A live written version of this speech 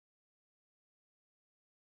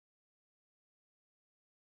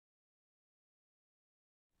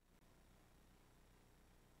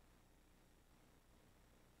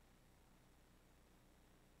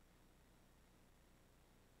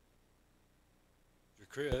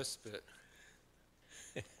Chris, but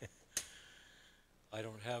I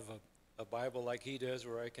don't have a Bible like he does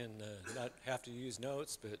where I can not have to use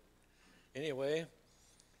notes. But anyway,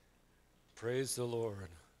 praise the Lord.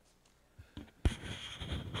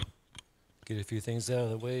 Get a few things out of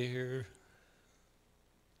the way here.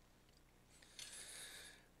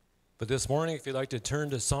 But this morning, if you'd like to turn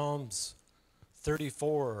to Psalms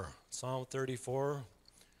 34, Psalm 34,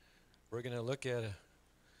 we're going to look at a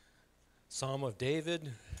Psalm of David.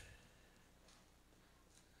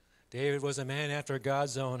 David was a man after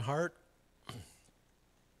God's own heart.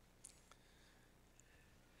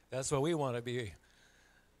 That's what we want to be,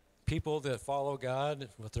 people that follow God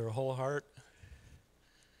with their whole heart.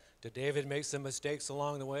 Did David make some mistakes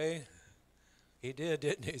along the way? He did,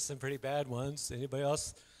 didn't he? Some pretty bad ones. Anybody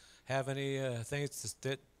else have any things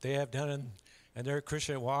that they have done in their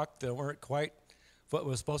Christian walk that weren't quite what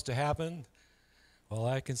was supposed to happen? Well,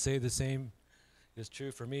 I can say the same is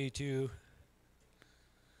true for me too.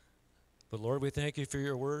 But Lord, we thank you for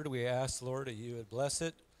your word. We ask, Lord, that you would bless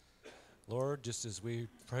it. Lord, just as we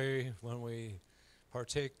pray when we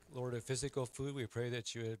partake, Lord, of physical food, we pray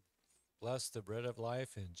that you would bless the bread of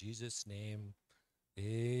life. In Jesus' name,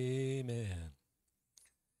 amen.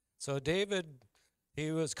 So David,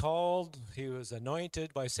 he was called, he was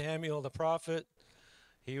anointed by Samuel the prophet.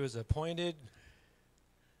 He was appointed.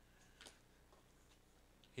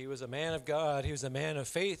 He was a man of God. He was a man of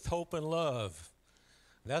faith, hope, and love.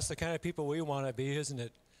 That's the kind of people we want to be, isn't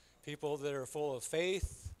it? People that are full of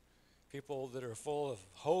faith, people that are full of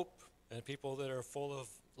hope, and people that are full of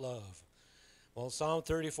love. Well, Psalm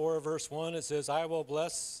 34, verse 1, it says, I will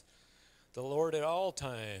bless the Lord at all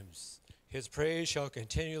times. His praise shall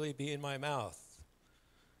continually be in my mouth.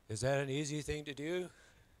 Is that an easy thing to do?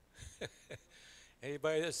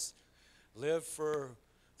 Anybody that's lived for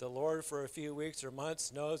the Lord for a few weeks or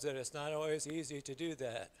months knows that it's not always easy to do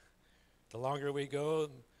that. The longer we go,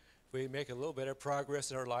 we make a little bit of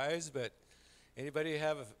progress in our lives, but anybody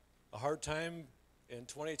have a hard time in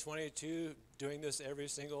 2022 doing this every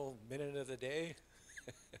single minute of the day?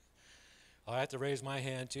 I have to raise my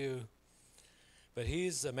hand too. But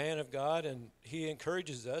he's a man of God, and he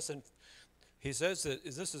encourages us, and he says that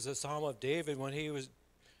this is a Psalm of David when he was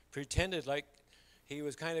pretended like he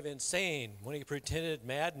was kind of insane, when he pretended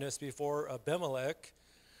madness before Abimelech,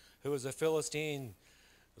 who was a Philistine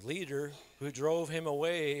leader, who drove him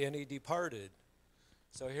away, and he departed.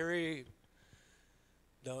 So here he's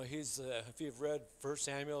if you've read 1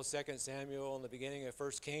 Samuel, 2 Samuel, and the beginning of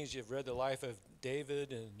 1 Kings, you've read the life of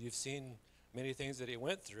David, and you've seen many things that he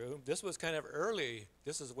went through. This was kind of early.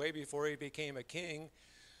 This is way before he became a king.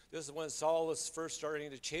 This is when Saul was first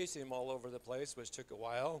starting to chase him all over the place, which took a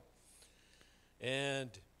while. And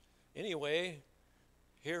anyway,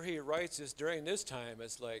 here he writes this during this time.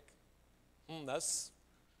 It's like,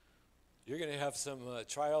 you're going to have some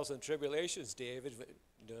trials and tribulations, David.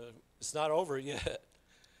 It's not over yet.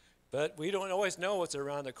 But we don't always know what's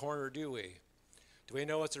around the corner, do we? Do we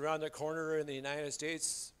know what's around the corner in the United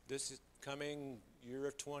States this coming year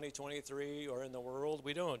of 2023, or in the world?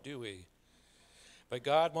 We don't, do we? But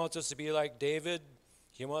God wants us to be like David.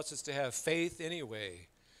 He wants us to have faith anyway.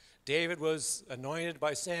 David was anointed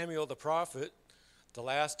by Samuel the prophet, the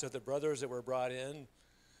last of the brothers that were brought in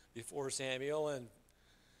before Samuel, and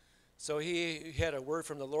so he had a word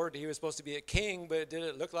from the Lord that he was supposed to be a king, but did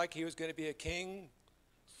it look like he was going to be a king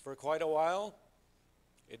for quite a while?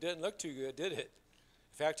 It didn't look too good, did it?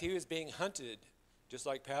 In fact, he was being hunted, just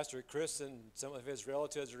like Pastor Chris and some of his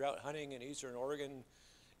relatives are out hunting in eastern Oregon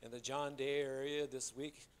in the John Day area this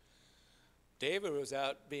week. David was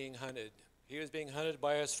out being hunted. He was being hunted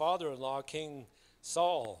by his father-in-law, King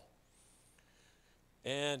Saul.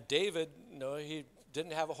 And David, he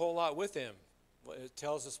didn't have a whole lot with him. It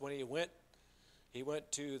tells us when he went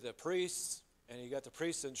to the priests, and he got the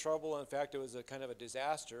priests in trouble. In fact, it was a kind of a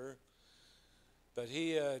disaster. But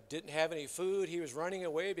he didn't have any food. He was running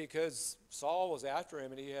away because Saul was after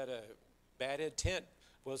him, and he had a bad intent.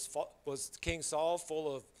 Was King Saul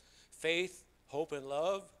full of faith, hope, and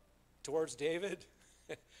love towards David?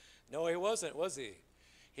 No, he wasn't, was he?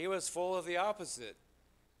 He was full of the opposite.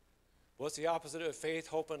 What's the opposite of faith,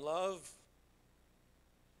 hope, and love?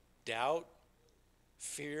 Doubt,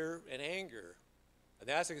 fear, and anger. And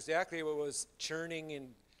that's exactly what was churning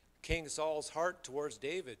in King Saul's heart towards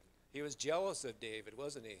David. He was jealous of David,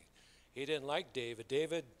 wasn't he? He didn't like David.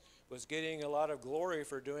 David was getting a lot of glory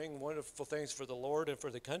for doing wonderful things for the Lord and for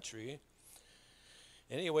the country.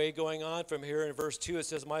 Anyway, going on from here in verse 2, it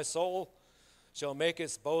says, my soul shall make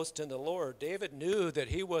its boast in the Lord. David knew that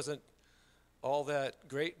he wasn't all that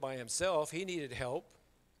great by himself. He needed help.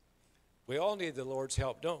 We all need the Lord's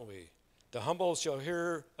help, don't we? The humble shall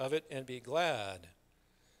hear of it and be glad.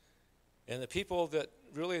 And the people that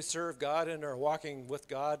really serve God and are walking with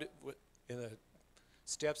God in the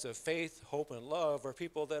steps of faith, hope, and love are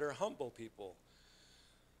people that are humble people.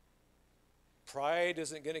 Pride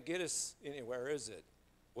isn't going to get us anywhere, is it?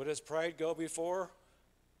 What does pride go before?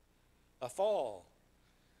 A fall.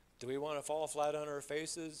 Do we want to fall flat on our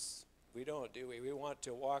faces? We don't, do we? We want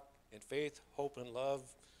to walk in faith, hope, and love.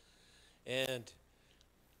 And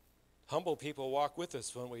humble people walk with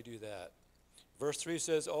us when we do that. Verse 3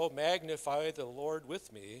 says, "Oh, magnify the Lord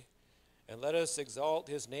with me, and let us exalt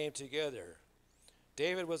his name together."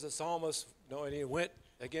 David was a psalmist, and he went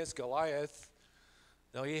against Goliath.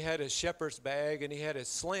 Now, he had his shepherd's bag, and he had his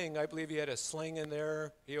sling. I believe he had a sling in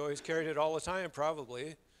there. He always carried it all the time,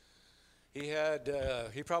 probably. He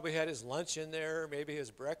probably had his lunch in there, maybe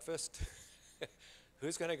his breakfast.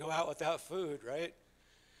 Who's going to go out without food, right?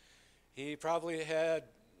 He probably had,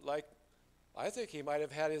 I think he might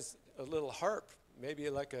have had a little harp, maybe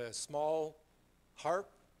like a small harp.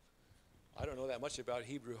 I don't know that much about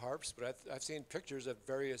Hebrew harps, but I've seen pictures of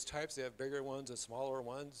various types. They have bigger ones and smaller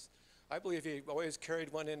ones. I believe he always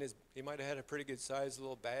carried one in he might have had a pretty good sized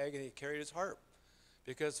little bag, and he carried his harp.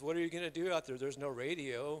 Because what are you going to do out there? There's no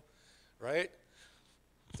radio, right?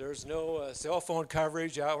 There's no cell phone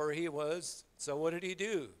coverage out where he was. So what did he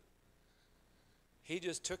do? He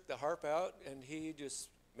just took the harp out, and he just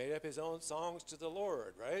made up his own songs to the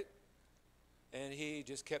Lord, right? And he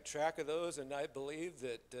just kept track of those, and I believe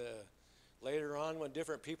that later on when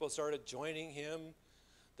different people started joining him,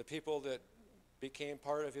 the people that became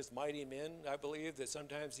part of his mighty men, I believe that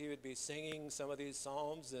sometimes he would be singing some of these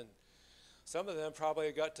psalms, and some of them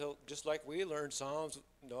probably got to, just like we learned songs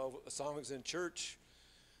in church.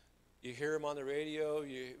 You hear them on the radio,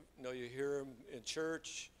 you hear them in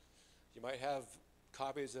church. You might have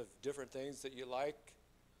copies of different things that you like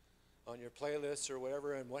on your playlists or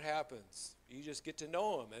whatever, and what happens? You just get to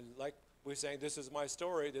know them, and like we sang, this is my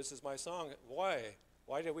story, this is my song. Why?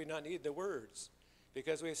 Why do we not need the words?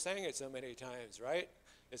 Because we sang it so many times, right?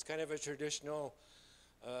 It's kind of a traditional,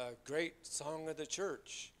 great song of the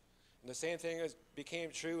church. And the same thing became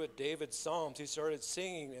true with David's Psalms. He started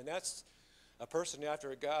singing, and that's a person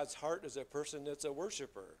after God's heart is a person that's a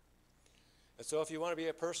worshiper. And so if you want to be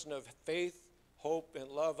a person of faith, hope, and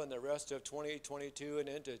love in the rest of 2022 and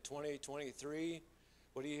into 2023,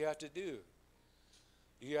 what do you have to do?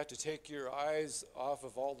 You have to take your eyes off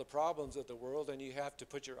of all the problems of the world, and you have to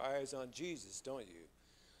put your eyes on Jesus, don't you?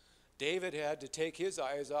 David had to take his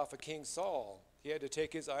eyes off of King Saul. He had to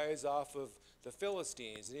take his eyes off of the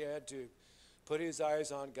Philistines. He had to put his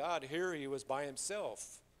eyes on God. Here he was by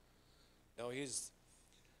himself. Now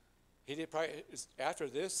after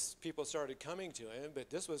this, people started coming to him,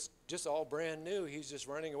 but this was just all brand new. He's just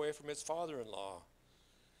running away from his father-in-law.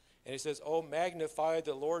 And he says, "Oh, magnify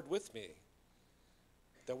the Lord with me."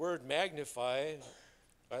 The word magnify,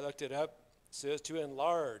 I looked it up, says to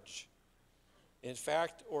enlarge in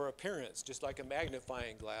fact or appearance, just like a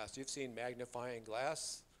magnifying glass. You've seen magnifying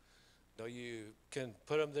glass. No, you can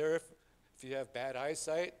put them there if you have bad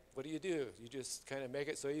eyesight. What do? You just kind of make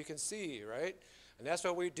it so you can see, right? And that's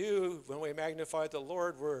what we do when we magnify the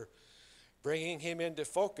Lord. We're bringing him into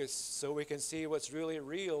focus so we can see what's really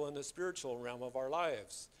real in the spiritual realm of our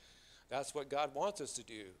lives. That's what God wants us to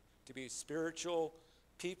do, to be spiritual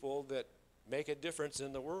people that make a difference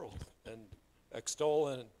in the world and extol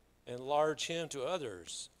and enlarge him to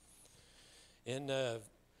others.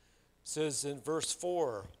 Says in verse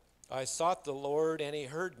 4, "I sought the Lord and he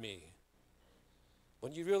heard me."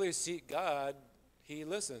 When you really seek God, he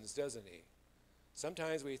listens, doesn't he?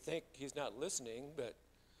 Sometimes we think he's not listening, but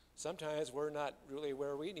sometimes we're not really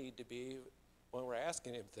where we need to be when we're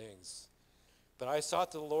asking him things. "But I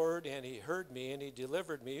sought the Lord and he heard me and he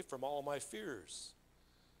delivered me from all my fears."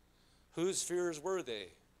 Whose fears were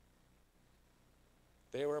they?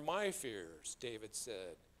 They were my fears, David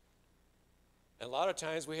said. And a lot of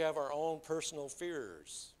times we have our own personal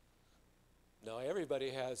fears. Now, everybody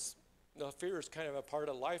has, fear is kind of a part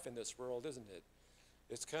of life in this world, isn't it?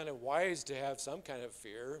 It's kind of wise to have some kind of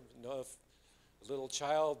fear. If a little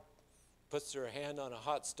child puts their hand on a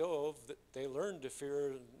hot stove, they learn to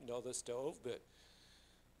fear, the stove, but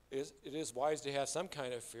it is wise to have some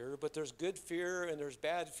kind of fear. But there's good fear and there's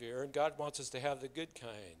bad fear, and God wants us to have the good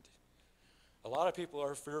kind. A lot of people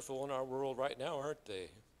are fearful in our world right now, aren't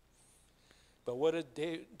they? But what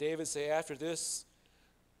did David say after this?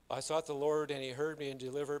 "I sought the Lord and he heard me and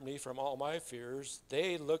delivered me from all my fears.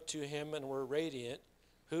 They looked to him and were radiant."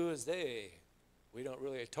 Who is they? We don't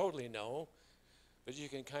really totally know, but you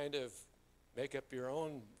can kind of make up your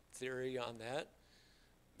own theory on that.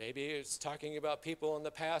 Maybe it's talking about people in the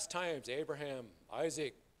past times, Abraham,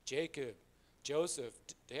 Isaac, Jacob, Joseph.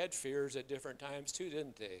 They had fears at different times too,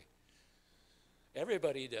 didn't they?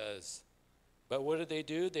 Everybody does. But what did they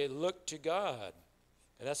do? They looked to God.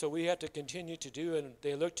 And that's what we have to continue to do. And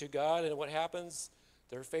they looked to God, and what happens?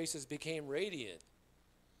 Their faces became radiant.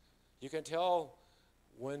 You can tell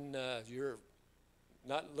when you're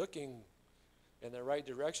not looking in the right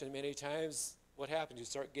direction. Many times, what happens? You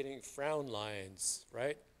start getting frown lines,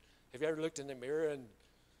 right? Have you ever looked in the mirror? And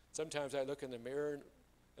sometimes I look in the mirror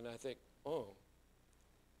and I think, oh,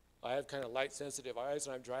 I have kind of light sensitive eyes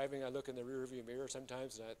when I'm driving. I look in the rear view mirror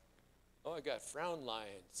sometimes and I got frown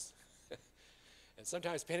lines. And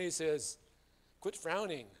sometimes Penny says, quit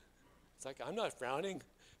frowning. It's like, I'm not frowning.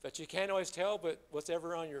 But you can't always tell, but what's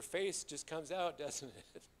ever on your face just comes out, doesn't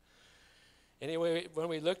it? Anyway, when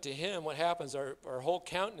we look to him, what happens? Our whole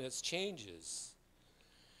countenance changes.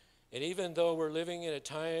 And even though we're living in a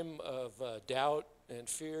time of doubt and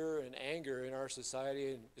fear and anger in our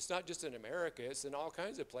society, and it's not just in America, it's in all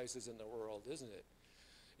kinds of places in the world, isn't it?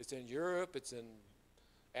 It's in Europe, it's in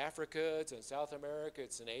Africa, it's in South America,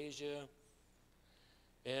 it's in Asia.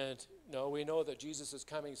 And no, we know that Jesus is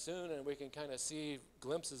coming soon, and we can kind of see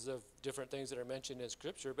glimpses of different things that are mentioned in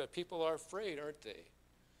Scripture, but people are afraid, aren't they?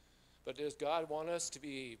 But does God want us to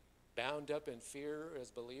be bound up in fear as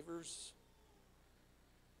believers?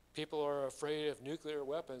 People are afraid of nuclear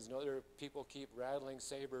weapons. No, other people keep rattling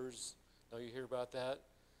sabers. No, you hear about that?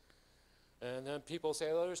 And then people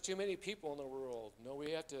say, oh, there's too many people in the world. No,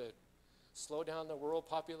 we have to slow down the world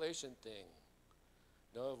population thing.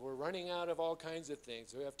 No, we're running out of all kinds of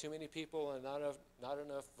things. We have too many people and not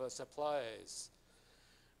enough supplies.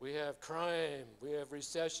 We have crime. We have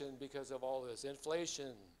recession because of all this.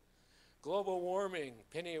 Inflation. Global warming.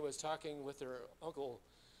 Penny was talking with her uncle,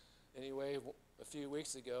 anyway, a few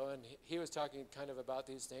weeks ago, and he was talking kind of about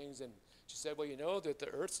these things, and she said, well, you know that the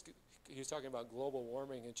Earth's, he was talking about global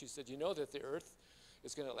warming, and she said, you know that the Earth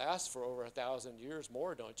is going to last for over 1,000 years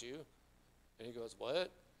more, don't you? And he goes, what?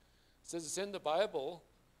 It says it's in the Bible,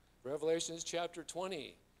 Revelations chapter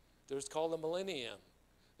 20. There's called the millennium.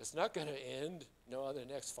 It's not going to end, no, in the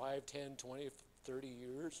next 5, 10, 20, 30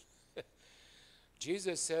 years.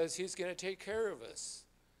 Jesus says he's going to take care of us.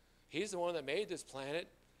 He's the one that made this planet.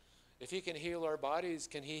 If he can heal our bodies,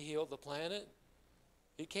 can he heal the planet?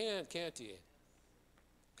 He can, can't he?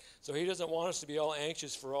 So he doesn't want us to be all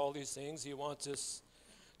anxious for all these things. He wants us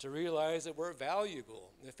to realize that we're valuable.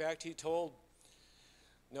 In fact, he told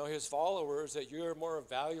his followers that you're more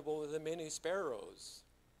valuable than many sparrows.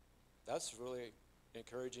 That's really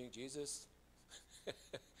encouraging, Jesus.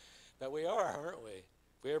 But we are, aren't we?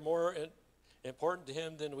 We are more important to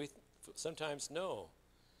him than we sometimes know.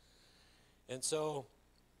 And so,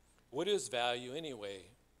 what is value anyway?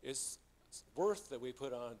 It's worth that we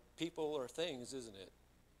put on people or things, isn't it?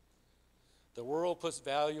 The world puts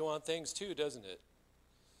value on things too, doesn't it?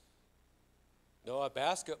 No, a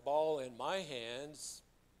basketball in my hands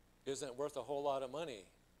isn't worth a whole lot of money.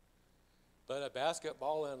 But a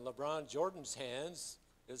basketball in LeBron Jordan's hands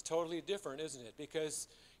is totally different, isn't it? Because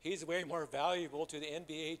he's way more valuable to the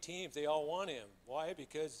NBA teams. They all want him. Why?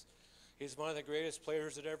 Because he's one of the greatest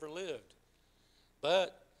players that ever lived.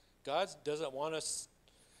 But God doesn't want us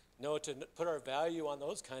to put our value on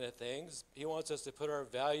those kind of things. He wants us to put our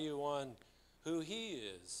value on who he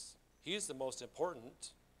is. He's the most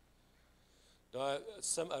important. I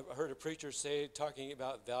heard a preacher say, talking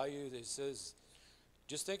about value, he says,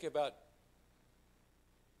 just think about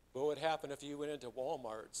what would happen if you went into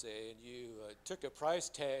Walmart, say, and you took a price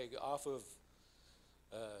tag off of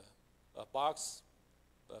a box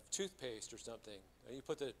of toothpaste or something. And you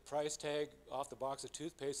put the price tag off the box of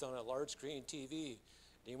toothpaste on a large screen TV,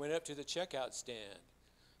 and you went up to the checkout stand.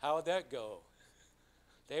 How would that go?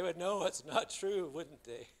 They would know it's not true, wouldn't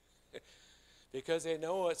they? Because they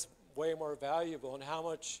know it's way more valuable, and how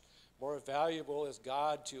much more valuable is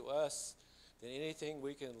God to us than anything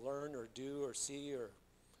we can learn or do or see or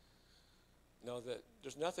that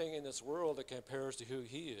there's nothing in this world that compares to who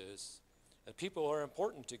he is. And people are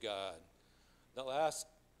important to God. The last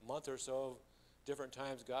month or so, different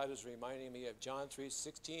times, God is reminding me of John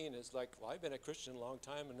 3:16. It's like, well, I've been a Christian a long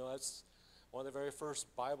time, and that's one of the very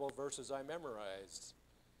first Bible verses I memorized.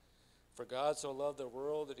 For God so loved the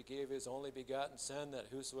world that he gave his only begotten Son, that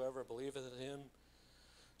whosoever believeth in him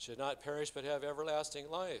should not perish but have everlasting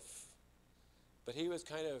life. But he was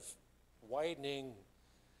kind of widening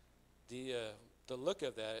the look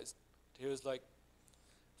of that. He was like,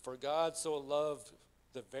 for God so loved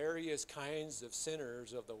the various kinds of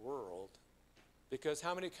sinners of the world. Because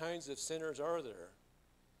how many kinds of sinners are there?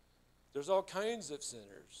 There's all kinds of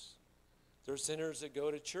sinners. There's sinners that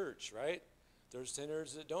go to church, right? There's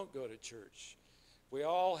sinners that don't go to church. We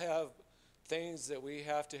all have things that we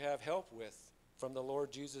have to have help with from the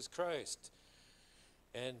Lord Jesus Christ.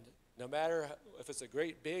 And no matter if it's a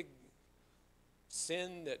great big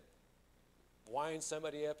sin that winds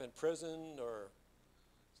somebody up in prison or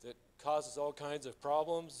that causes all kinds of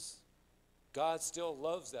problems, God still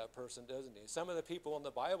loves that person, doesn't he? Some of the people in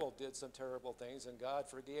the Bible did some terrible things, and God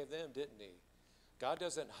forgave them, didn't he? God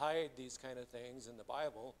doesn't hide these kind of things in the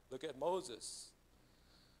Bible. Look at Moses.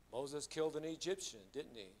 Moses killed an Egyptian,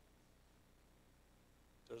 didn't he?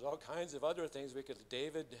 There's all kinds of other things we could.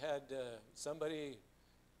 David had somebody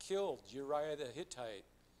killed, Uriah the Hittite,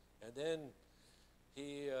 and then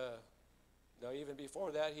he, even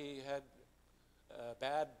before that, he had a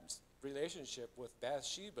bad relationship with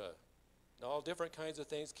Bathsheba. All different kinds of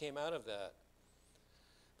things came out of that.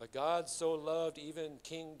 But God so loved even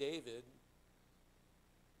King David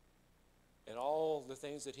and all the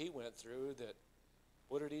things that he went through that,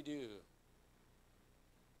 what did he do?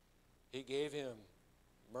 He gave him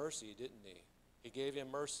mercy, didn't he? He gave him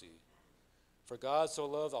mercy. For God so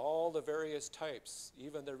loved all the various types,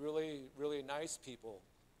 even the really, really nice people.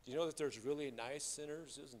 Do you know that there's really nice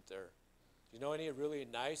sinners, isn't there? Do you know any really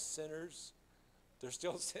nice sinners? They're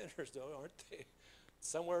still sinners, though, aren't they?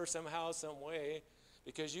 Somewhere, somehow, some way,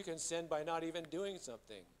 because you can sin by not even doing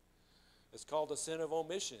something. It's called the sin of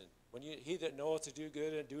omission. When he that knoweth to do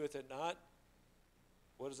good and doeth it not,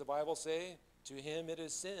 what does the Bible say? To him it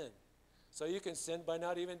is sin. So you can sin by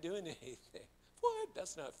not even doing anything. What?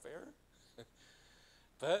 That's not fair.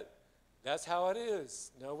 But that's how it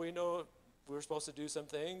is. Now we know we're supposed to do some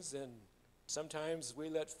things, and sometimes we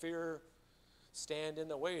let fear stand in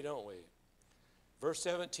the way, don't we? Verse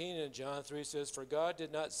 17 in John 3 says, For God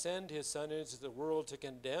did not send his Son into the world to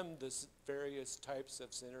condemn the various types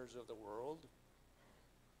of sinners of the world.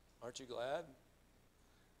 Aren't you glad?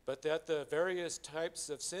 But that the various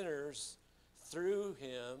types of sinners through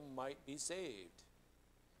him might be saved.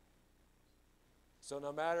 So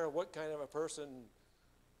no matter what kind of a person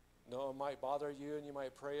might bother you and you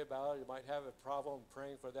might pray about, you might have a problem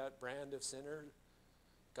praying for that brand of sinner,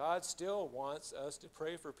 God still wants us to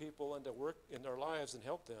pray for people and to work in their lives and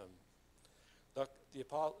help them.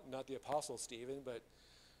 Not the Apostle Stephen, but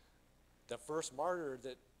the first martyr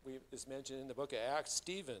that is mentioned in the book of Acts,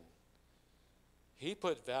 Stephen. He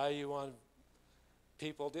put value on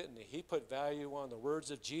people, didn't he? He put value on the words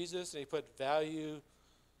of Jesus, and he put value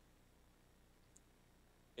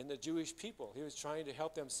in the Jewish people. He was trying to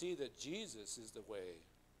help them see that Jesus is the way.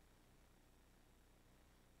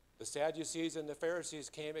 The Sadducees and the Pharisees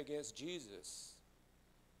came against Jesus.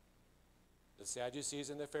 The Sadducees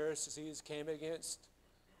and the Pharisees came against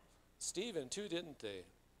Stephen too, didn't they?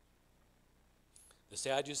 The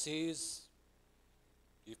Sadducees,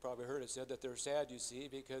 you've probably heard it said that they're sad, you see,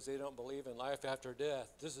 because they don't believe in life after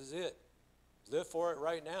death. This is it. Live for it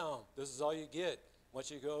right now. This is all you get. Once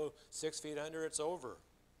you go 6 feet under, it's over.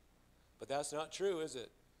 But that's not true, is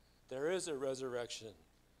it? There is a resurrection.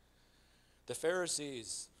 The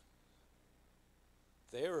Pharisees,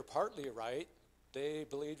 they were partly right. They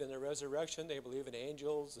believed in the resurrection. They believed in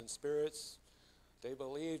angels and spirits. They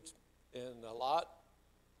believed in a lot,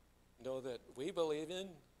 that we believe in.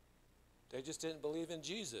 They just didn't believe in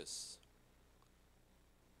Jesus.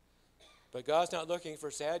 But God's not looking for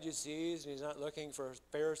Sadducees, and he's not looking for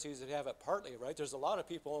Pharisees that have it partly right. There's a lot of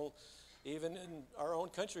people, even in our own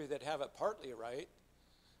country, that have it partly right.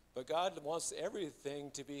 But God wants everything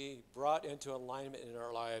to be brought into alignment in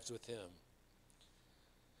our lives with him.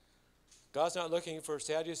 God's not looking for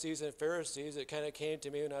Sadducees and Pharisees. It kind of came to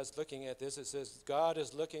me when I was looking at this. It says, God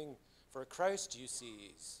is looking for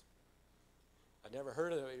Christ-you-sees. I've never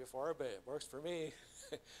heard of it before, but it works for me.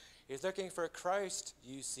 He's looking for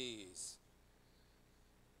Christ-you-sees.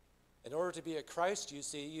 In order to be a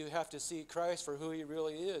Christ-you-see, you have to see Christ for who he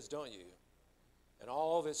really is, don't you? And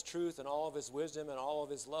all of his truth and all of his wisdom and all of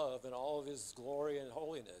his love and all of his glory and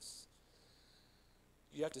holiness.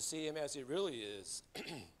 You have to see him as he really is.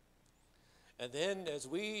 And then as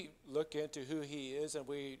we look into who he is and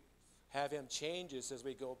we have him change us as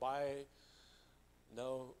we go by,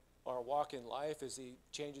 our walk in life, as he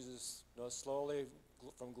changes us slowly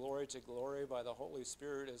from glory to glory by the Holy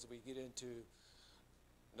Spirit, as we get into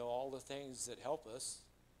all the things that help us,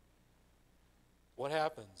 what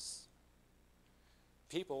happens?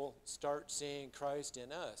 People start seeing Christ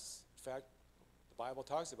in us. In fact, the Bible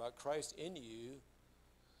talks about Christ in you,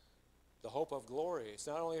 the hope of glory. It's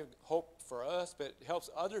not only hope for us, but it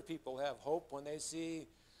helps other people have hope when they see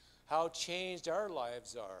how changed our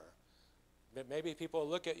lives are. Maybe people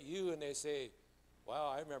look at you and they say,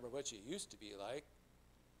 wow, I remember what you used to be like.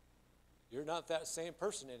 You're not that same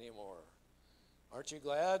person anymore. Aren't you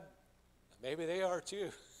glad? Maybe they are too.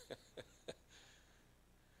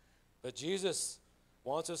 But Jesus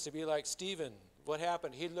wants us to be like Stephen. What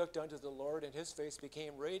happened? He looked unto the Lord and his face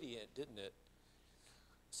became radiant, didn't it?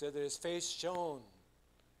 So that his face shone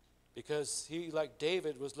because he, like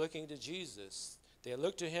David, was looking to Jesus. They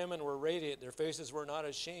looked to him and were radiant. Their faces were not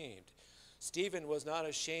ashamed. Stephen was not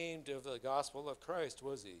ashamed of the gospel of Christ,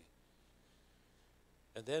 was he?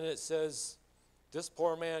 And then it says, this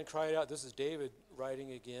poor man cried out. This is David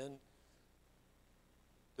writing again.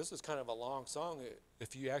 This is kind of a long song.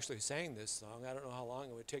 If you actually sang this song, I don't know how long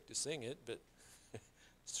it would take to sing it, but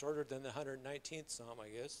it's shorter than the 119th Psalm, I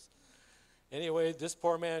guess. Anyway, this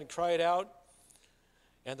poor man cried out,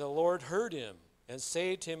 and the Lord heard him and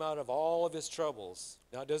saved him out of all of his troubles.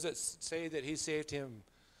 Now, does it say that he saved him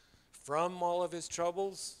from all of his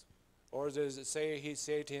troubles? Or does it say he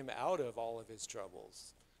saved him out of all of his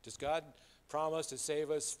troubles? Does God promise to save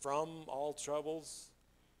us from all troubles?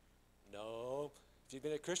 No. If you've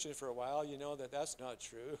been a Christian for a while, you know that that's not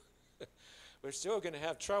true. We're still going to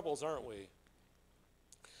have troubles, aren't we?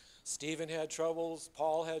 Stephen had troubles,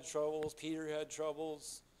 Paul had troubles, Peter had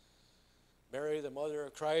troubles, Mary, the mother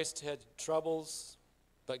of Christ, had troubles,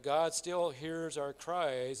 but God still hears our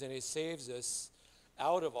cries and he saves us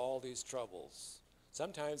out of all these troubles.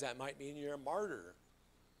 Sometimes that might mean you're a martyr.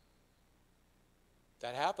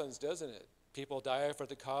 That happens, doesn't it? People die for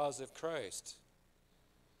the cause of Christ.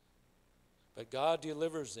 But God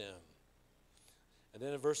delivers them. And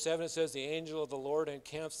then in verse 7 it says, the angel of the Lord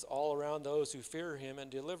encamps all around those who fear him and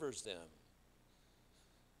delivers them.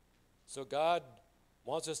 So God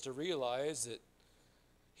wants us to realize that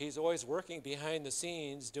he's always working behind the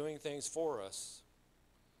scenes, doing things for us.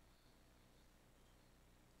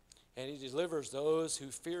 And he delivers those who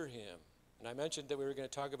fear him. And I mentioned that we were going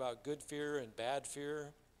to talk about good fear and bad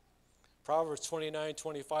fear. Proverbs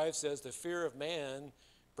 29:25 says, the fear of man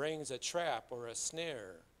brings a trap or a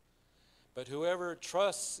snare, but whoever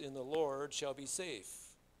trusts in the Lord shall be safe.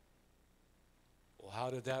 Well, how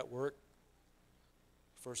did that work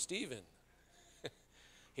for Stephen?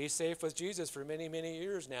 He's safe with Jesus for many, many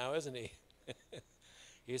years now, isn't he?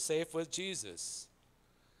 He's safe with Jesus.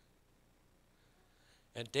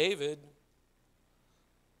 And David,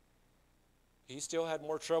 he still had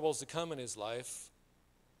more troubles to come in his life,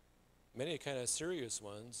 many kind of serious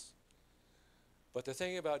ones. But the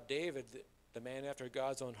thing about David, the man after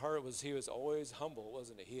God's own heart, was he was always humble,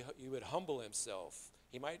 wasn't he? He would humble himself.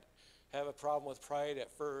 He might have a problem with pride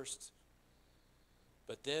at first,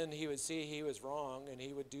 but then he would see he was wrong, and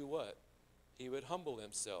he would do what? He would humble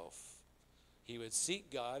himself. He would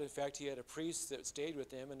seek God. In fact, he had a priest that stayed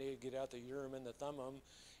with him, and he would get out the Urim and the Thummim,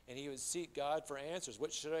 and he would seek God for answers.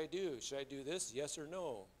 What should I do? Should I do this? Yes or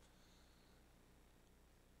no?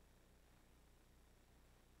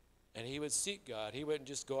 And he would seek God. He wouldn't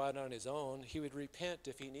just go out on his own. He would repent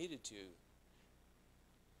if he needed to.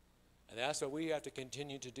 And that's what we have to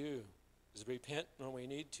continue to do, is repent when we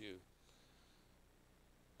need to.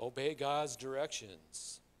 Obey God's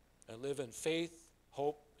directions and live in faith,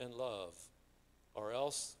 hope, and love. Or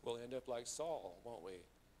else we'll end up like Saul, won't we?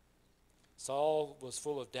 Saul was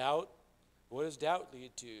full of doubt. What does doubt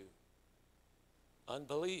lead to?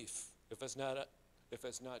 Unbelief, if it's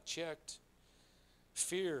not checked.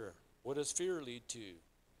 Fear. What does fear lead to?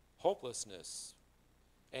 Hopelessness,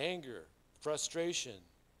 anger, frustration,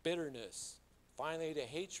 bitterness, finally to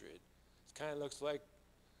hatred. It kind of looks like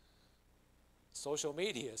social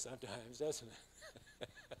media sometimes, doesn't it?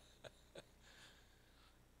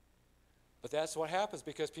 But that's what happens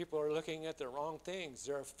because people are looking at the wrong things.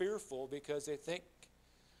 They're fearful because they think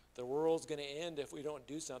the world's going to end if we don't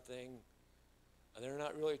do something, and they're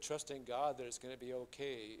not really trusting God that it's going to be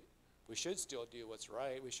okay. We should still do what's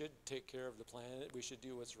right. We should take care of the planet. We should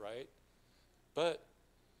do what's right. But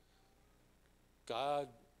God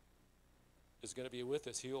is going to be with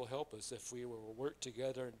us. He will help us if we will work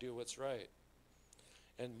together and do what's right.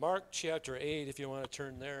 And Mark chapter 8, if you want to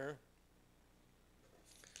turn there.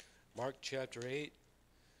 Mark chapter 8.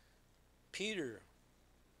 Peter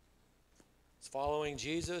is following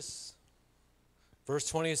Jesus. Verse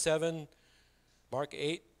 27, Mark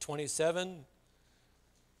 8:27.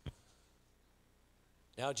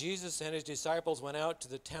 Now Jesus and his disciples went out to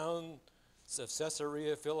the towns of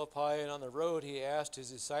Caesarea Philippi, and on the road he asked his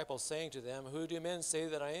disciples, saying to them, who do men say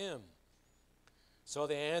that I am? So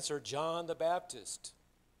they answered, John the Baptist.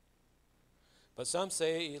 But some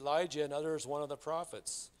say Elijah, and others one of the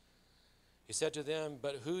prophets. He said to them,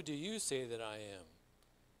 but who do you say that I am?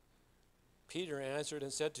 Peter answered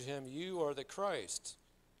and said to him, you are the Christ.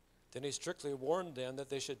 Then he strictly warned them that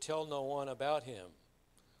they should tell no one about him.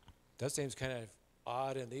 That seems kind of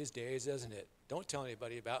odd in these days, doesn't it? Don't tell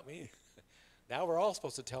anybody about me. Now we're all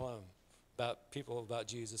supposed to tell them about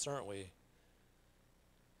Jesus, aren't we?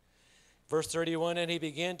 Verse 31, and he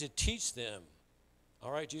began to teach them.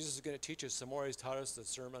 All right, Jesus is going to teach us some more. He's taught us the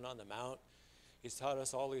Sermon on the Mount. He's taught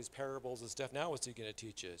us all these parables and stuff. Now what's he going to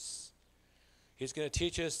teach us? He's going to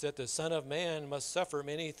teach us that the Son of Man must suffer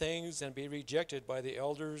many things and be rejected by the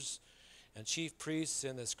elders and chief priests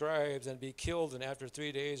and the scribes and be killed and after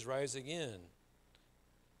 3 days rise again.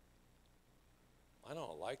 I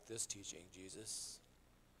don't like this teaching, Jesus.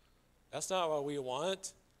 That's not what we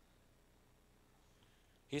want.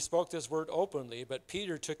 He spoke this word openly, but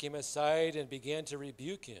Peter took him aside and began to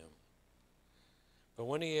rebuke him. But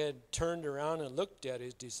when he had turned around and looked at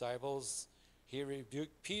his disciples, he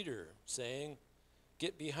rebuked Peter, saying,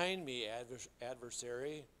 "Get behind me,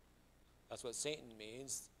 adversary." That's what Satan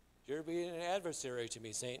means. You're being an adversary to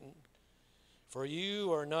me, Satan. For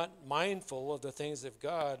you are not mindful of the things of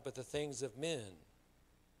God, but the things of men.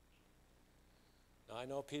 Now, I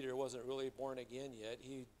know Peter wasn't really born again yet.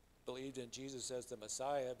 He believed in Jesus as the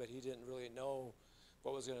Messiah, but he didn't really know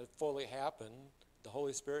what was going to fully happen. The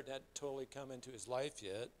Holy Spirit hadn't totally come into his life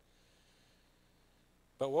yet.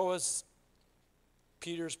 But what was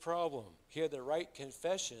Peter's problem? He had the right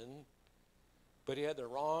confession, but he had the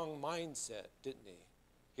wrong mindset, didn't he?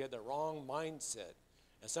 He had the wrong mindset.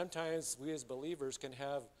 And sometimes we as believers can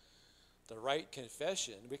have the right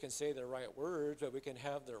confession. We can say the right words, but we can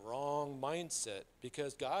have the wrong mindset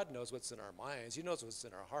because God knows what's in our minds. He knows what's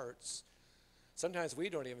in our hearts. Sometimes we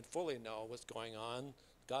don't even fully know what's going on.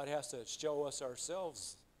 God has to show us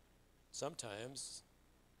ourselves sometimes.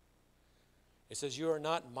 It says, you are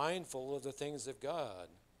not mindful of the things of God.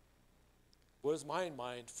 What is my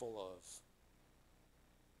mind full of?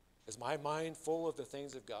 Is my mind full of the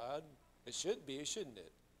things of God? It should be, shouldn't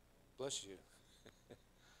it? Bless you.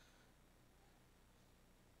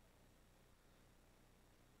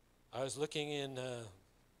 I was looking in the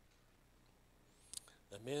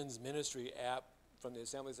men's ministry app from the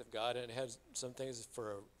Assemblies of God, and it has some things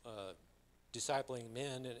for discipling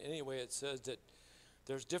men. And anyway, it says that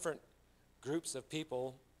there's different groups of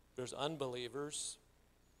people. There's unbelievers.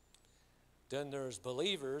 Then there's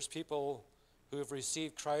believers, people who have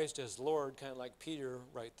received Christ as Lord, kind of like Peter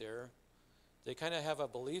right there. They kind of have a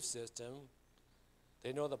belief system.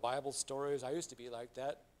 They know the Bible stories. I used to be like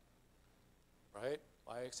that, right?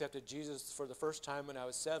 I accepted Jesus for the first time when I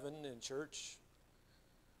was 7 in church.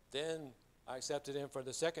 Then I accepted him for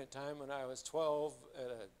the second time when I was 12 at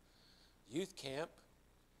a youth camp.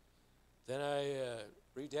 Then I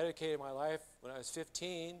rededicated my life when I was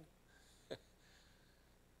 15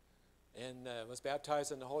 and was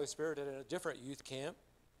baptized in the Holy Spirit at a different youth camp.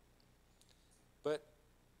 But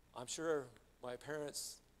I'm sure my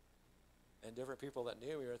parents and different people that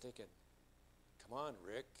knew me were thinking, come on,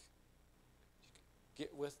 Rick.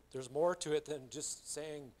 There's more to it than just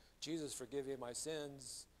saying, Jesus, forgive me my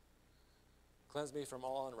sins, cleanse me from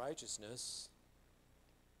all unrighteousness.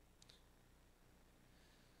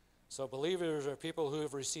 So believers are people who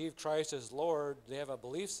have received Christ as Lord. They have a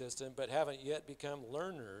belief system, but haven't yet become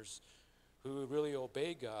learners who really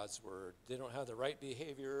obey God's word. They don't have the right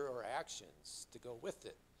behavior or actions to go with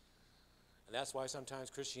it. And that's why sometimes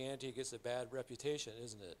Christianity gets a bad reputation,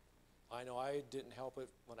 isn't it? I know I didn't help it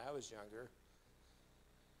when I was younger.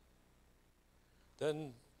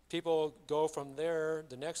 Then people go from there.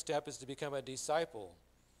 The next step is to become a disciple.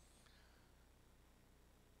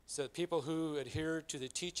 So people who adhere to the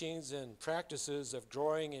teachings and practices of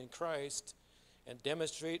growing in Christ and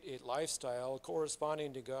demonstrate a lifestyle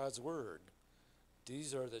corresponding to God's word.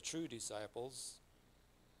 These are the true disciples.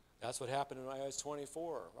 That's what happened when I was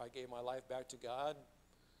 24. I gave my life back to God,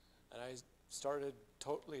 and I started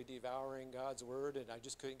totally devouring God's word, and I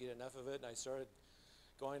just couldn't get enough of it, and I started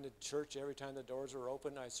going to church every time the doors were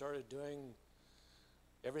open. I started doing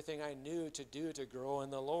everything I knew to do to grow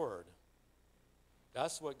in the Lord.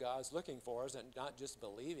 That's what God's looking for, is not just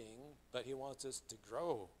believing, but he wants us to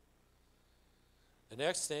grow. The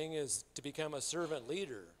next thing is to become a servant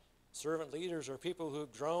leader. Servant leaders are people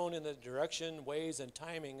who've grown in the direction, ways, and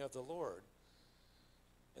timing of the Lord.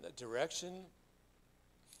 In the direction,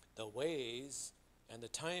 the ways, and the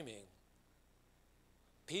timing.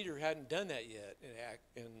 Peter hadn't done that yet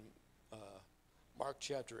in Mark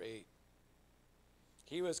chapter 8.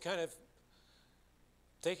 He was kind of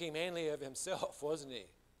thinking mainly of himself, wasn't he?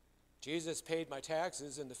 Jesus paid my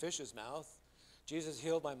taxes in the fish's mouth. Jesus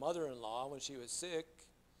healed my mother-in-law when she was sick.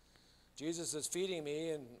 Jesus is feeding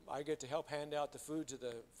me, and I get to help hand out the food to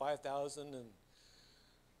the 5,000, and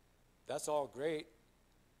that's all great.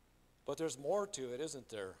 But there's more to it, isn't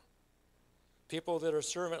there? people that are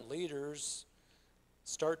servant leaders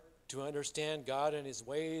start to understand God and his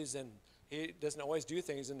ways, and he doesn't always do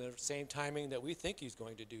things in the same timing that we think he's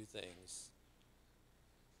going to do things.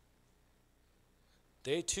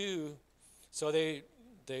 They too, so they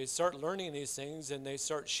start learning these things, and they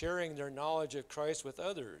start sharing their knowledge of Christ with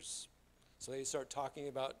others. So they start talking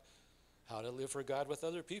about how to live for God with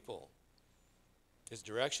other people. His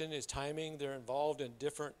direction, his timing, they're involved in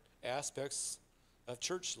different aspects of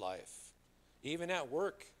church life. Even at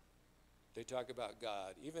work, they talk about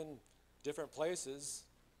God. Even different places,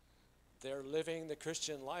 they're living the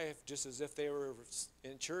Christian life just as if they were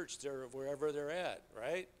in church, they're wherever they're at,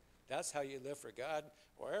 right? That's how you live for God,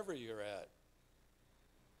 wherever you're at.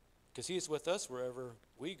 Because he's with us wherever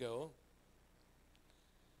we go.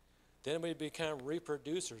 Then we become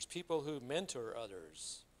reproducers, people who mentor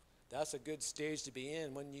others. That's a good stage to be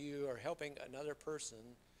in when you are helping another person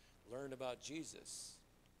learn about Jesus.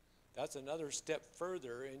 That's another step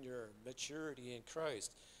further in your maturity in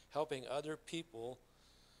Christ, helping other people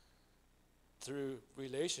through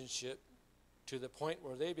relationship to the point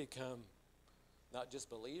where they become not just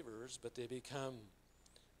believers, but they become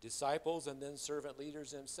disciples and then servant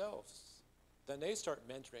leaders themselves. Then they start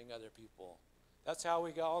mentoring other people. That's how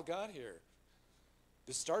we all got here.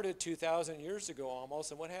 This started 2,000 years ago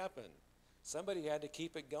almost, and what happened? Somebody had to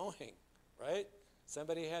keep it going, right?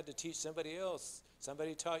 Somebody had to teach somebody else.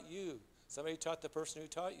 Somebody taught you. Somebody taught the person who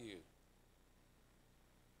taught you.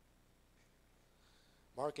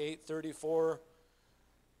 Mark 8:34,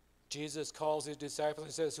 Jesus calls his disciples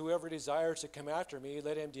and says, "Whoever desires to come after me,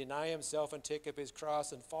 let him deny himself and take up his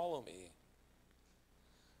cross and follow me."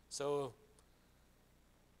 So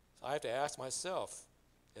I have to ask myself,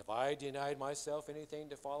 have I denied myself anything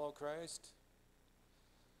to follow Christ?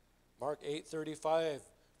 Mark 8:35,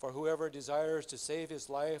 "For whoever desires to save his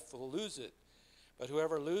life will lose it, but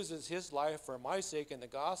whoever loses his life for my sake and the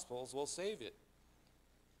gospel's will save it.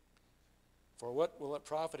 For what will it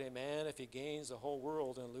profit a man if he gains the whole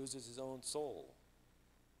world and loses his own soul?"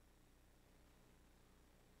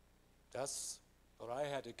 That's what I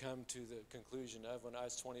had to come to the conclusion of when I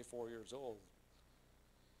was 24 years old.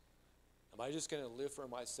 Am I just going to live for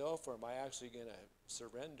myself, or am I actually going to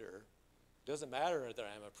surrender? Doesn't matter that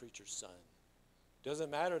I'm a preacher's son. Doesn't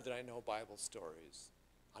matter that I know Bible stories.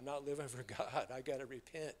 I'm not living for God. I got to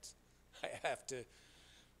repent. I have to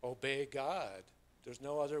obey God. There's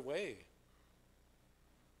no other way.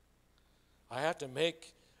 I have to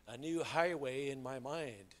make a new highway in my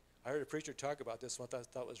mind. I heard a preacher talk about this one I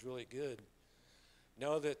thought was really good.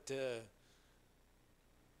 Know that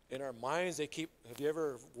in our minds, have you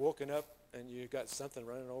ever woken up and you got something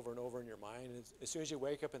running over and over in your mind? As soon as you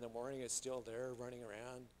wake up in the morning, it's still there running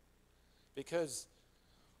around. Because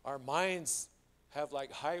our minds have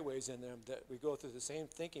like highways in them that we go through the same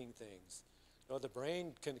thinking things. The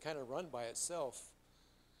brain can kind of run by itself.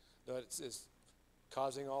 It's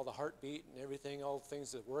causing all the heartbeat and everything, all the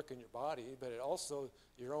things that work in your body, but it also,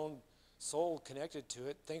 your own soul connected to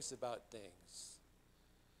it thinks about things.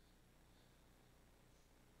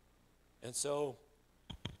 And so,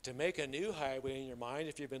 to make a new highway in your mind,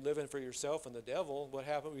 if you've been living for yourself and the devil, what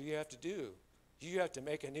you have to do? You have to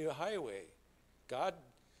make a new highway. God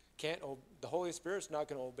can't, the Holy Spirit's not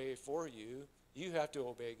going to obey for you. You have to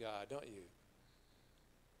obey God, don't you?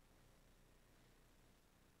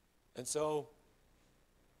 And so,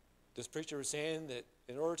 this preacher was saying that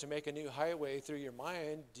in order to make a new highway through your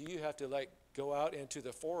mind, you have to go out into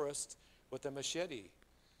the forest with a machete.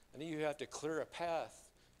 And then you have to clear a path.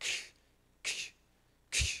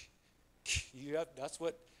 That's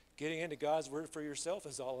what getting into God's word for yourself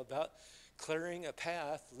is all about. Clearing a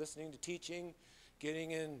path, listening to teaching,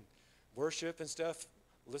 getting in worship and stuff,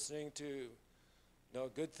 listening to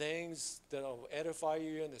good things that'll edify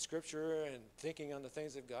you in the scripture and thinking on the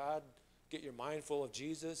things of God. Get your mind full of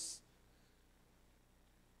Jesus.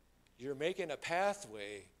 You're making a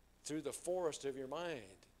pathway through the forest of your mind.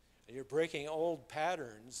 And you're breaking old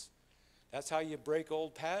patterns. That's how you break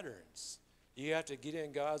old patterns. You have to get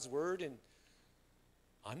in God's word, and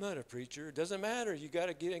I'm not a preacher. It doesn't matter. You got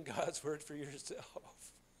to get in God's word for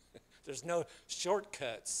yourself. There's no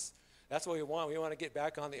shortcuts. That's what we want. We want to get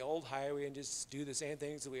back on the old highway and just do the same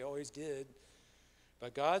things that we always did.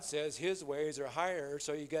 But God says his ways are higher,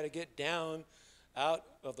 so you got to get down out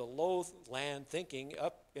of the low land thinking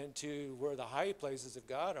up into where the high places of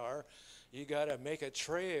God are. You got to make a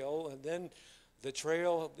trail, and then the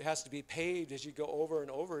trail has to be paved as you go over and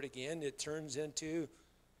over it again. It turns into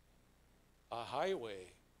a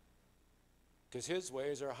highway because his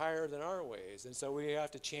ways are higher than our ways. And so we have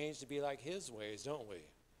to change to be like his ways, don't we?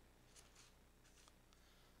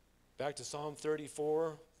 Back to Psalm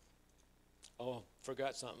 34. Oh,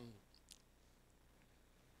 forgot something.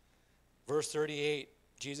 Verse 38,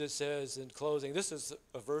 Jesus says in closing, this is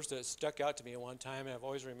a verse that stuck out to me one time, and I've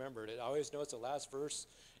always remembered it. I always know it's the last verse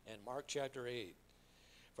in Mark chapter 8.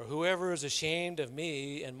 For whoever is ashamed of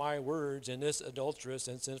me and my words in this adulterous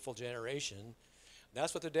and sinful generation,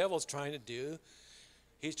 that's what the devil's trying to do.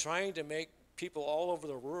 He's trying to make people all over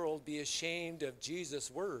the world be ashamed of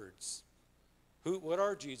Jesus' words. What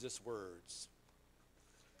are Jesus' words?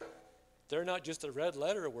 They're not just the red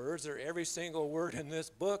letter words, they're every single word in this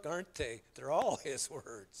book, aren't they? They're all his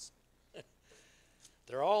words.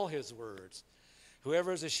 They're all his words.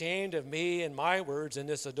 Whoever is ashamed of me and my words in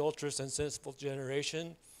this adulterous and sinful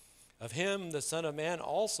generation, of him the Son of Man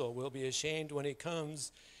also will be ashamed when he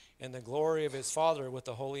comes in the glory of his Father with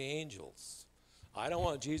the holy angels. I don't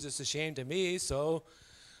want Jesus ashamed of me, so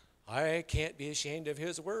I can't be ashamed of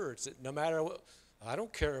his words. No matter what, I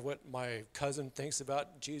don't care what my cousin thinks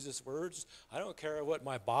about Jesus' words. I don't care what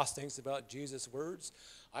my boss thinks about Jesus' words.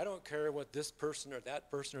 I don't care what this person or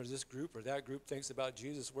that person or this group or that group thinks about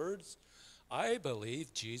Jesus' words. I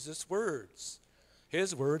believe Jesus' words.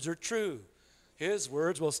 His words are true. His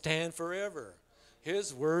words will stand forever.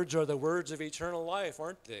 His words are the words of eternal life,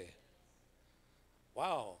 aren't they?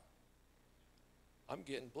 Wow. I'm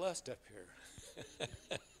getting blessed up here.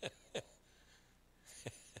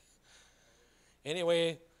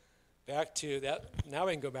 Anyway, back to that. Now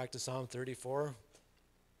we can go back to Psalm 34.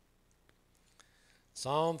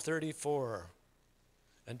 Psalm 34.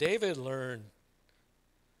 And David learned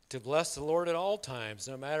to bless the Lord at all times,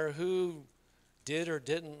 no matter who did or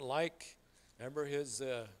didn't like. Remember his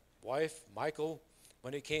wife, Michal,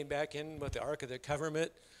 when he came back in with the Ark of the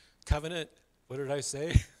Covenant? What did I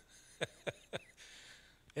say?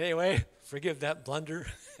 Anyway, forgive that blunder.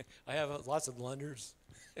 I have lots of blunders.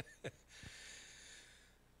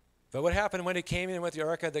 But what happened when he came in with the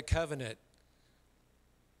Ark of the Covenant?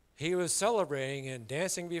 He was celebrating and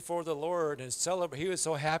dancing before the Lord, and he was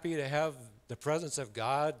so happy to have the presence of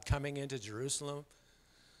God coming into Jerusalem.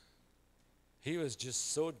 He was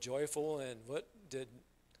just so joyful. And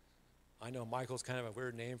I know Michal's kind of a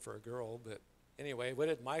weird name for a girl, but anyway, what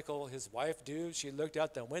did Michal, his wife, do? She looked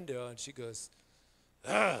out the window and she goes,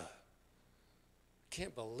 "Ugh,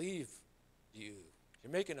 can't believe you.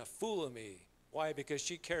 You're making a fool of me." Why? Because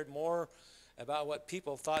she cared more about what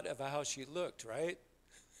people thought about how she looked, right?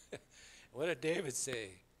 What did David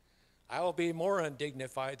say? I will be more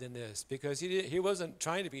undignified than this, because he wasn't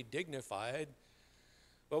trying to be dignified.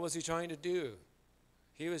 What was he trying to do?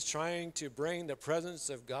 He was trying to bring the presence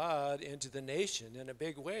of God into the nation in a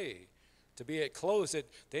big way, to be at close.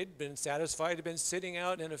 They'd been satisfied, had been sitting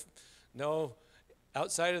out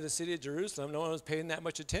outside of the city of Jerusalem. No one was paying that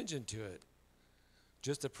much attention to it.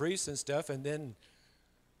 Just the priests and stuff, and then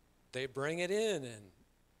they bring it in, and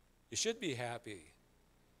you should be happy.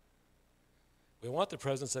 We want the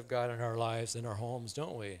presence of God in our lives, in our homes,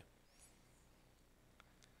 don't we?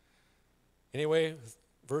 Anyway,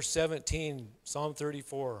 verse 17, Psalm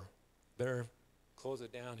 34. Better close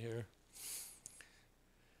it down here.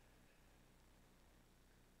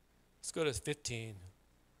 Let's go to 15.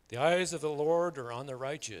 The eyes of the Lord are on the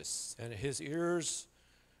righteous, and his ears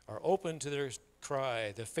are open to their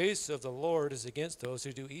cry. The face of the Lord is against those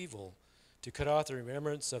who do evil, to cut off the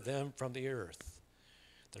remembrance of them from the earth.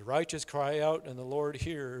 The righteous cry out, and the Lord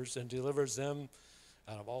hears and delivers them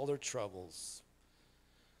out of all their troubles.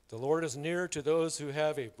 The Lord is near to those who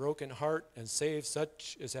have a broken heart, and saves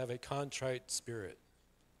such as have a contrite spirit.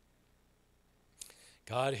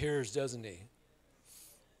 God hears, doesn't he?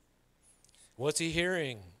 What's he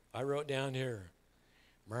hearing? I wrote down here,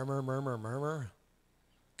 murmur, murmur, murmur.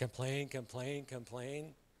 Complain, complain,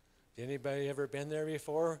 complain. Anybody ever been there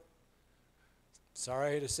before?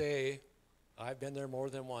 Sorry to say, I've been there more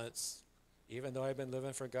than once. Even though I've been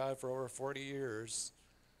living for God for over 40 years,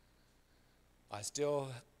 I still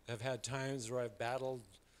have had times where I've battled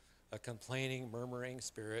a complaining, murmuring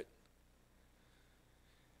spirit.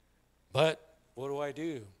 But what do I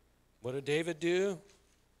do? What did David do?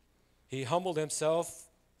 He humbled himself,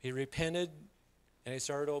 he repented, and he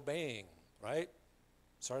started obeying, right?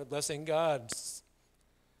 Started blessing God.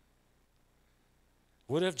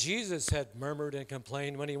 What if Jesus had murmured and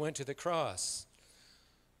complained when he went to the cross?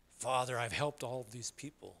 Father, I've helped all of these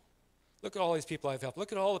people. Look at all these people I've helped.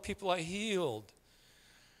 Look at all the people I healed.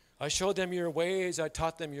 I showed them your ways. I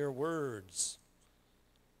taught them your words.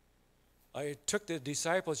 I took the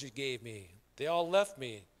disciples you gave me. They all left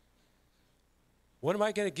me. What am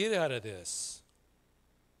I going to get out of this?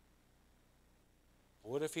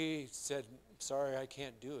 What if he said, sorry, I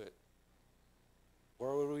can't do it?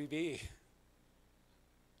 Where would we be?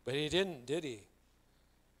 But he didn't, did he?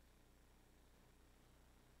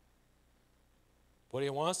 What he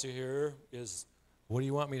wants to hear is, what do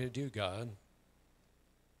you want me to do, God? Do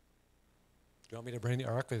you want me to bring the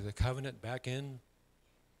Ark of the Covenant back in?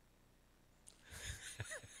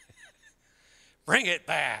 Bring it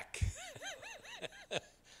back.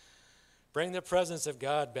 Bring the presence of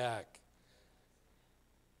God back.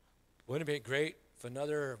 Wouldn't it be great if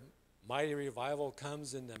another mighty revival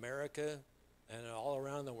comes in America and all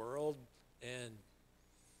around the world, and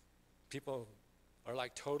people are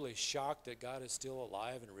like totally shocked that God is still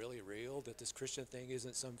alive and really real, that this Christian thing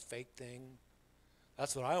isn't some fake thing?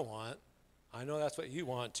 That's what I want. I know that's what you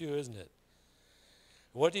want too, isn't it?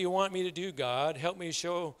 What do you want me to do, God? Help me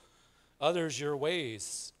show others your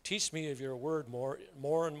ways. Teach me of your word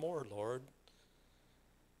more and more, Lord.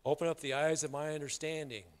 Open up the eyes of my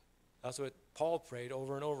understanding. That's what Paul prayed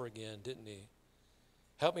over and over again, didn't he?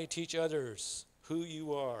 Help me teach others who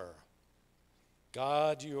you are.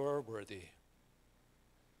 God, you are worthy.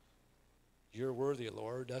 You're worthy,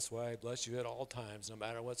 Lord. That's why I bless you at all times, no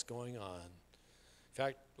matter what's going on. In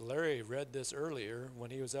fact, Larry read this earlier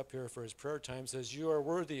when he was up here for his prayer time. Says, you are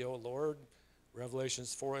worthy, O Lord,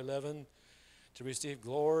 Revelations 4:11, to receive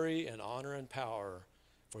glory and honor and power.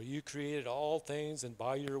 For you created all things, and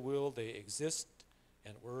by your will they exist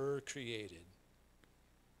and were created.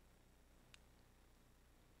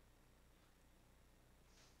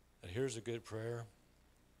 And here's a good prayer.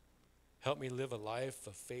 Help me live a life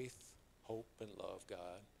of faith, hope, and love,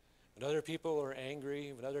 God. When other people are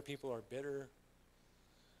angry, when other people are bitter,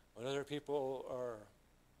 when other people are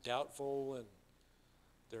doubtful and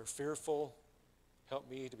they're fearful, help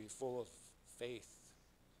me to be full of faith.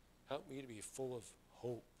 Help me to be full of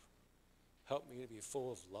hope. Help me to be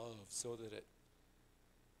full of love so that it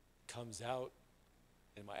comes out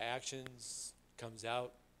in my actions, comes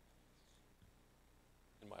out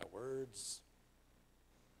in my words,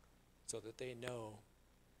 so that they know,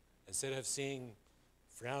 instead of seeing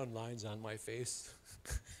frown lines on my face,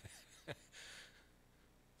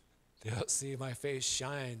 they'll see my face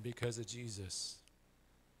shine because of Jesus.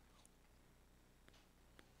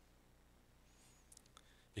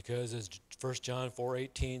 Because as 1 John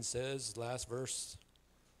 4:18 says, last verse,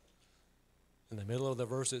 in the middle of the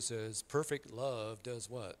verse it says, perfect love does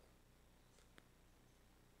what?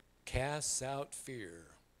 Casts out fear.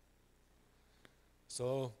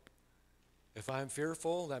 So if I'm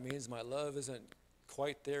fearful, that means my love isn't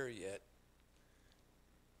quite there yet.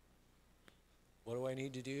 What do I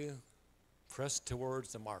need to do? Press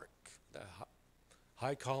towards the mark, the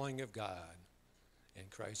high calling of God in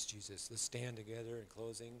Christ Jesus. Let's stand together in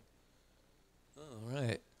closing. All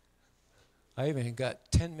right. I even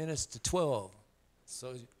got 10 minutes to 12,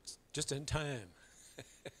 so just in time.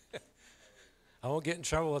 I won't get in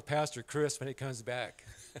trouble with Pastor Chris when he comes back.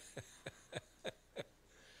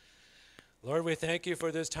 Lord, we thank you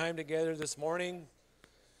for this time together this morning.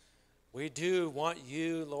 We do want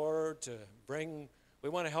you, Lord, we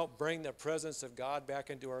want to help bring the presence of God back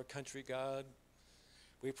into our country, God.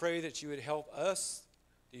 We pray that you would help us,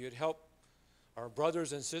 that you would help our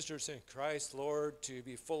brothers and sisters in Christ, Lord, to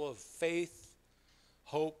be full of faith,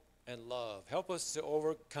 hope, and love. Help us to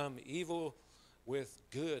overcome evil with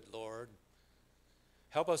good, Lord.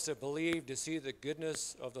 Help us to believe, to see the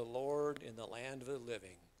goodness of the Lord in the land of the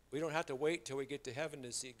living. We don't have to wait till we get to heaven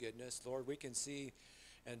to see goodness, Lord. We can see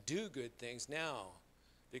and do good things now.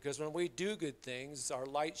 Because when we do good things, our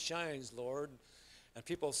light shines, Lord, and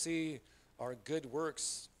people see our good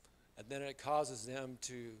works, and then it causes them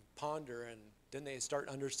to ponder, and then they start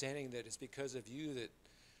understanding that it's because of you that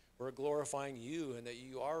we're glorifying you, and that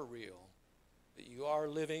you are real, that you are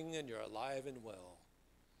living and you're alive and well.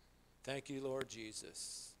 Thank you, Lord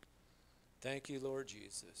Jesus. Thank you, Lord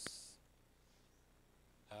Jesus.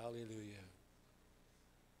 Hallelujah.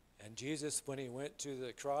 And Jesus, when he went to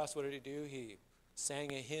the cross, what did he do? He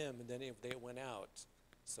sang a hymn, and then they went out.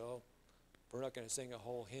 So we're not going to sing a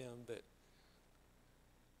whole hymn, but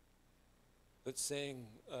let's sing,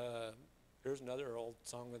 here's another old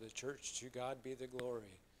song of the church, To God Be the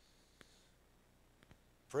Glory.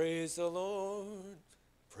 Praise the Lord,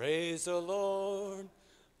 praise the Lord,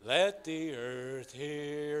 let the earth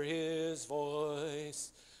hear his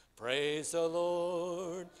voice. Praise the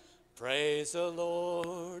Lord,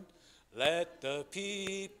 let the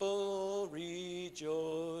people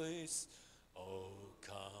rejoice. Oh,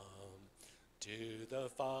 come to the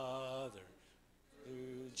Father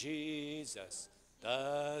through Jesus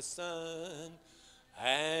the Son,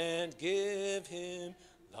 and give him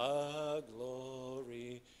the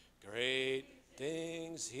glory. Great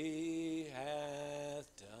things he hath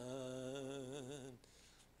done.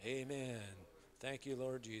 Amen. Thank you,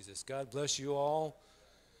 Lord Jesus. God bless you all.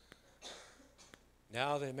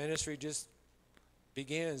 Now the ministry just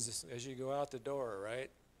begins as you go out the door, right?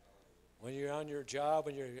 When you're on your job,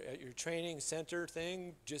 when you're at your training center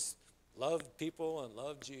thing, just love people and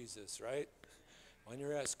love Jesus, right? When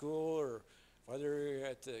you're at school or whether you're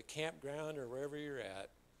at the campground or wherever you're at,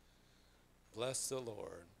 bless the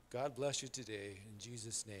Lord. God bless you today in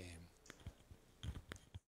Jesus' name.